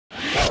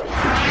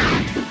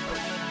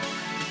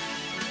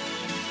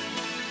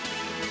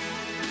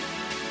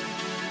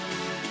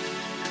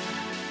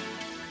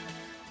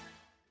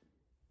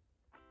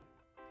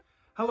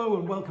Hello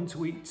and welcome to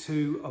week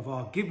 2 of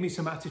our Give Me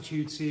Some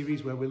Attitude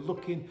series, where we're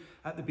looking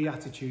at the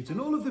Beatitudes. And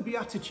all of the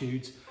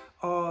Beatitudes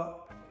are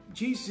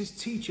Jesus'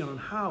 teaching on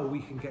how we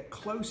can get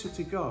closer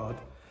to God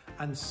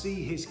and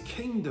see his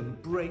kingdom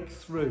break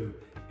through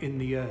in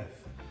the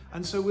earth.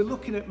 And so we're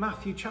looking at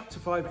Matthew chapter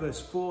 5 verse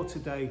 4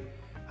 today,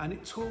 and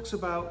it talks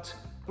about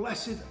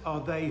blessed are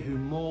they who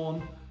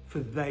mourn, for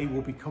they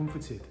will be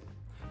comforted.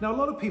 Now, a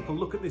lot of people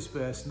look at this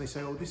verse and they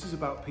say, oh, this is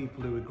about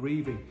people who are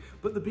grieving.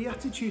 But the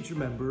Beatitudes,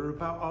 remember, are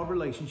about our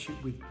relationship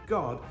with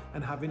God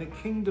and having a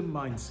kingdom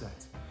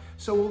mindset.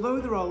 So although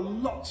there are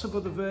lots of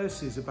other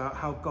verses about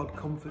how God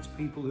comforts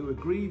people who are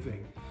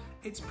grieving,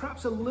 it's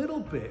perhaps a little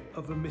bit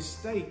of a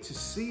mistake to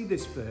see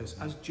this verse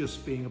as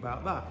just being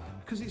about that,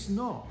 because it's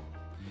not.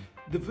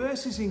 The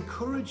verse is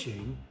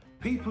encouraging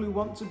people who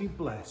want to be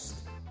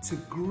blessed to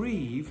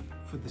grieve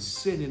for the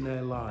sin in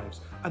their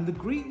lives. And the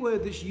Greek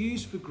word that's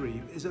used for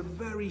grieve is a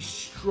very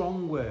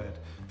strong word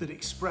that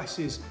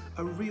expresses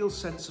a real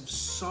sense of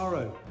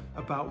sorrow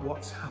about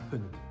what's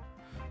happened.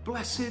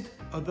 Blessed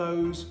are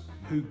those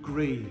who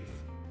grieve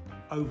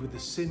over the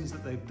sins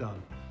that they've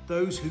done,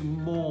 those who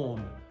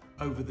mourn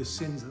over the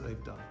sins that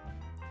they've done,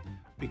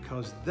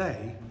 because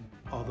they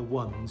are the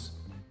ones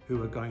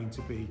who are going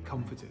to be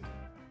comforted.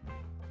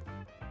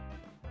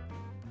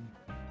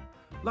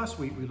 Last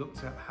week we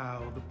looked at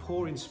how the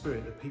poor in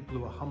spirit, the people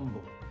who are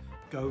humble,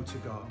 go to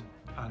God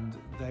and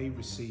they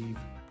receive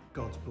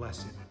God's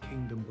blessing, the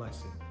kingdom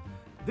blessing.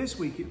 This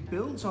week it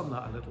builds on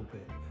that a little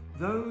bit.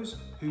 Those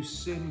whose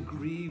sin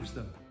grieves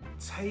them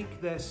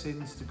take their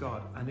sins to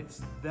God, and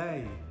it's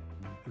they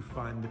who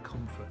find the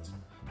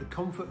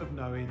comfort of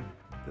knowing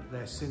that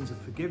their sins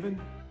are forgiven,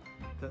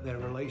 that their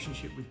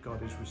relationship with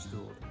God is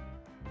restored.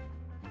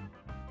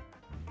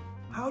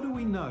 How do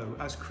we know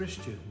as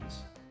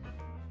Christians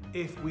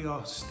if we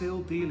are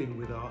still dealing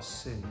with our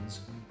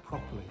sins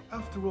properly?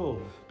 After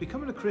all,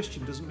 becoming a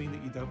Christian doesn't mean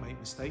that you don't make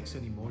mistakes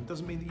anymore. It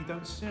doesn't mean that you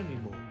don't sin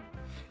anymore.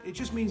 It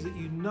just means that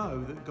you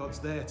know that God's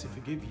there to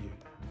forgive you,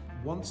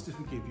 wants to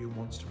forgive you, and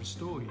wants to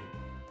restore you.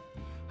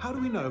 How do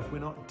we know if we're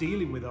not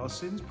dealing with our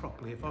sins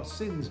properly, if our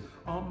sins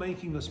aren't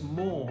making us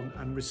mourn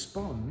and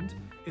respond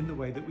in the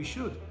way that we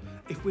should?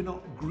 If we're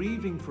not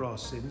grieving for our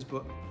sins,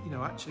 but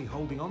actually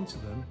holding on to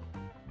them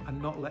and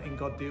not letting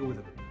God deal with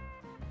them?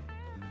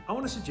 I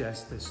want to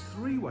suggest there's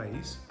 3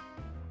 ways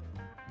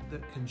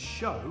that can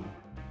show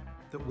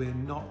that we're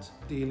not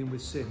dealing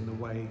with sin the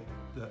way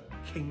that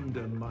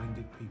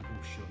kingdom-minded people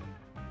should.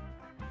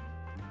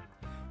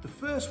 The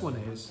first one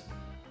is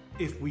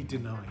if we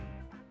deny.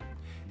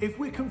 If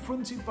we're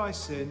confronted by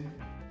sin,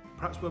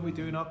 perhaps when we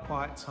do in our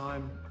quiet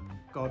time,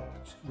 God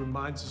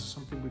reminds us of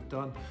something we've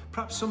done.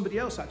 Perhaps somebody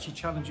else actually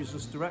challenges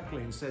us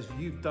directly and says,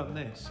 you've done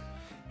this.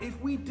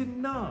 If we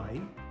deny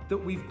that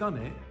we've done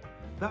it,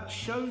 that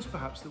shows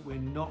perhaps that we're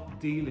not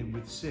dealing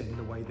with sin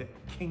the way that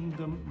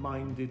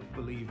kingdom-minded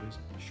believers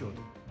should.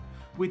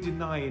 We're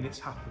denying it's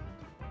happened.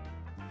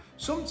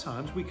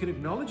 Sometimes we can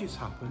acknowledge it's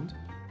happened,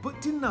 but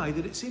deny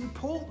that it's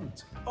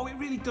important. Oh, it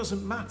really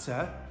doesn't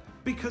matter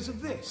because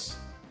of this.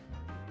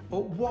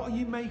 Or what are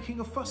you making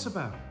a fuss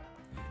about?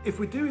 If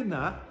we're doing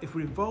that, if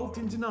we're involved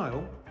in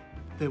denial,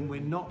 then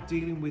we're not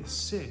dealing with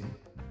sin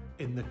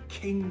in the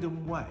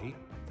kingdom way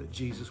that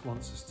Jesus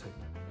wants us to.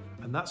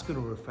 And that's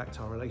going to affect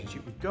our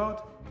relationship with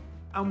God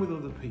and with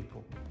other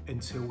people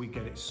until we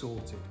get it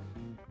sorted.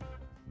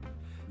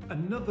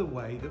 Another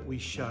way that we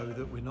show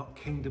that we're not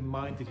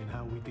kingdom-minded in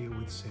how we deal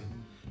with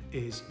sin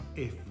is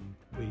if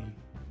we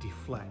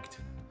deflect.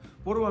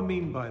 What do I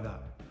mean by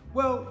that?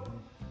 Well,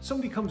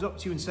 somebody comes up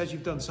to you and says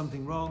you've done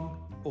something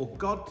wrong, or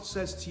God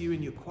says to you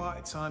in your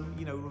quiet time,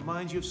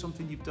 reminds you of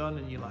something you've done,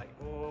 and you're like,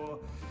 oh.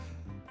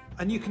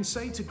 And you can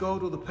say to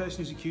God or the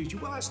person who's accused you,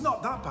 well, it's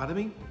not that bad. I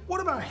mean, what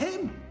about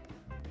him?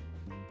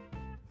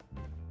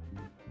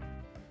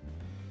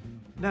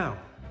 Now,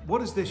 what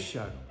does this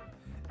show?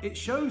 It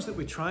shows that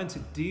we're trying to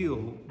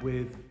deal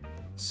with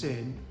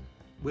sin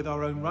with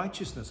our own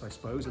righteousness, I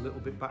suppose, a little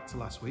bit back to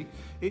last week.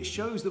 It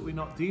shows that we're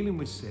not dealing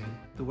with sin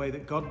the way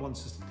that God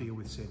wants us to deal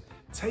with sin.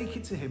 Take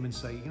it to him and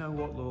say, you know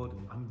what, Lord,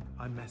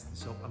 I messed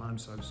this up and I'm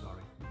so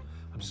sorry.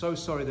 I'm so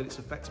sorry that it's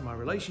affecting my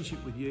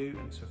relationship with you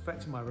and it's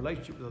affecting my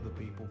relationship with other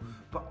people.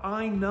 But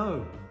I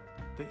know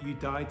that you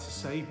died to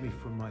save me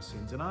from my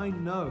sins. And I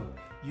know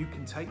you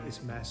can take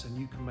this mess and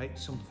you can make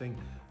something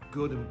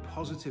good and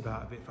positive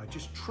out of it if I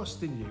just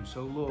trust in you.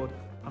 So Lord,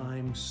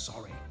 I'm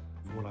sorry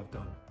for what I've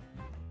done.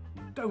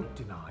 Don't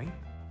deny.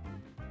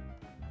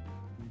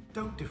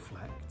 Don't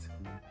deflect.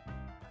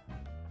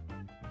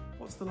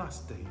 What's the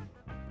last D?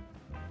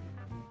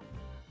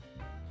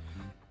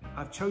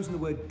 I've chosen the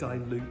word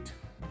dilute.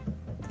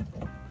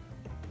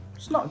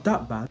 It's not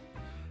that bad.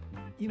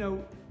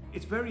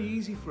 It's very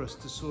easy for us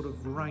to sort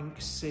of rank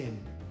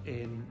sin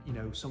in,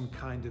 some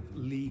kind of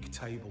league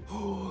table.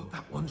 Oh,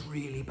 that one's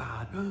really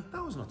bad.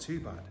 That one's not too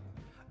bad.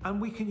 And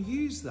we can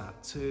use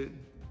that to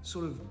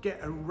sort of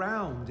get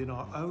around in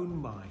our own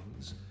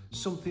minds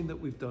something that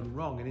we've done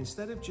wrong. And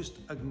instead of just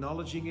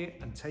acknowledging it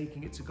and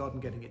taking it to God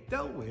and getting it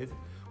dealt with,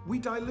 we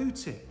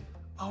dilute it.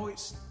 Oh,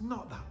 it's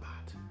not that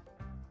bad.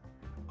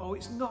 oh,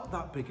 it's not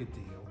that big a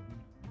deal.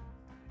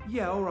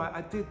 Yeah, all right,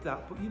 I did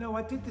that, but you know,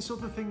 I did this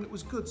other thing that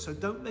was good, so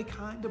don't they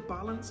kind of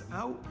balance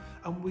out?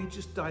 And we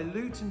just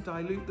dilute and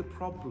dilute the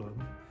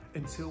problem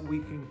until we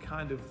can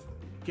kind of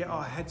get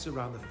our heads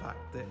around the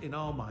fact that in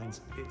our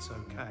minds, it's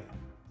okay.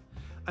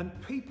 And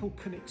people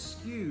can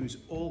excuse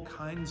all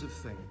kinds of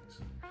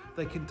things.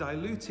 They can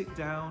dilute it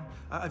down.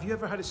 Have you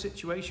ever had a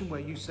situation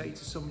where you say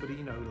to somebody,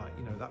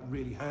 that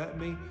really hurt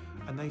me,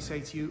 and they say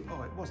to you,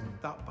 oh, it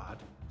wasn't that bad.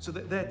 So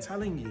that they're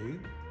telling you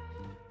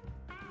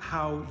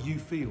how you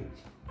feel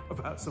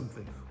about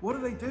something. What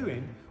are they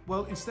doing?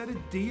 Well, instead of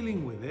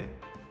dealing with it,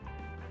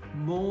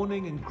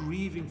 mourning and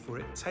grieving for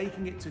it,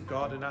 taking it to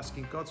God and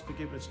asking God's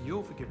forgiveness and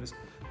your forgiveness,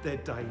 they're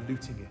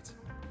diluting it.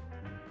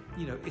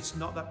 It's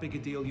not that big a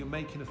deal. You're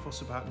making a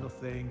fuss about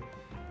nothing.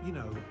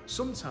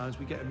 Sometimes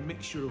we get a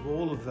mixture of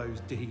all of those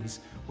D's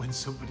when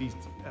somebody's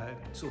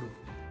sort of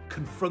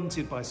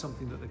confronted by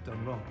something that they've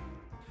done wrong.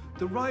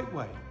 The right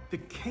way, the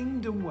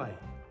kingdom way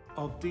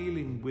of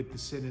dealing with the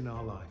sin in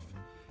our life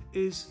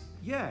is,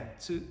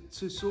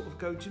 to sort of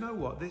go, do you know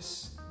what,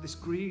 this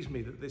grieves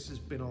me that this has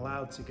been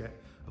allowed to get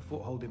a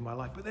foothold in my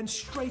life, but then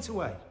straight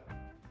away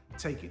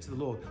take it to the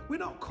Lord. We're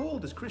not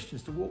called as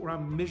Christians to walk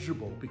around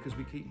miserable because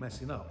we keep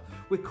messing up.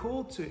 We're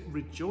called to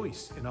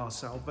rejoice in our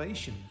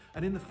salvation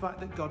and in the fact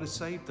that God has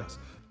saved us.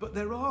 But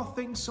there are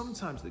things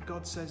sometimes that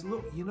God says,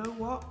 look, you know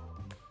what?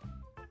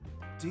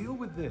 Deal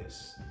with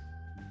this.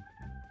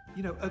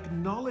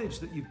 Acknowledge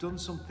that you've done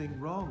something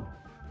wrong.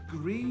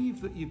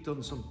 Grieve that you've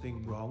done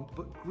something wrong,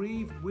 but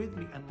grieve with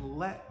me and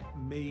let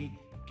me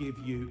give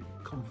you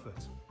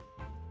comfort.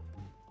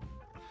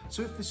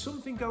 So if there's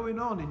something going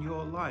on in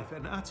your life,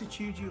 an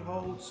attitude you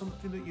hold,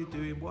 something that you're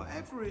doing,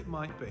 whatever it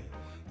might be,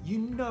 you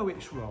know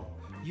it's wrong.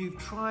 You've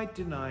tried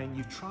denying,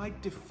 you've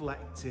tried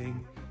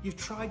deflecting, you've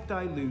tried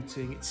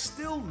diluting, it's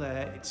still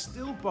there, it's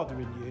still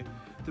bothering you.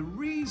 The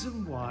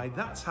reason why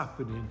that's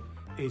happening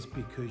is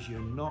because you're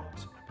not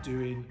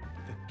doing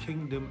the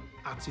kingdom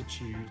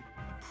attitude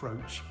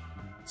approach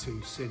to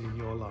sin in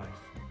your life.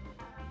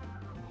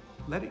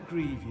 Let it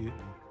grieve you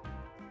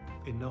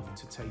enough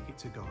to take it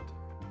to God.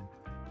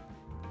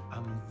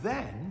 And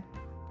then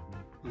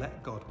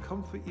let God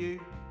comfort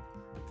you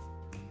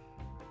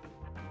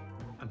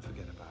and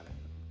forget about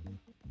it.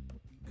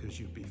 Because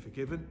you'll be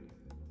forgiven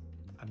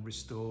and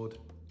restored,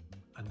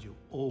 and you'll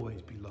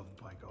always be loved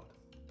by God.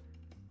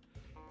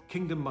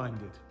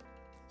 Kingdom-minded.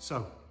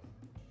 So,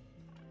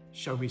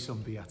 show me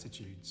some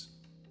Beatitudes.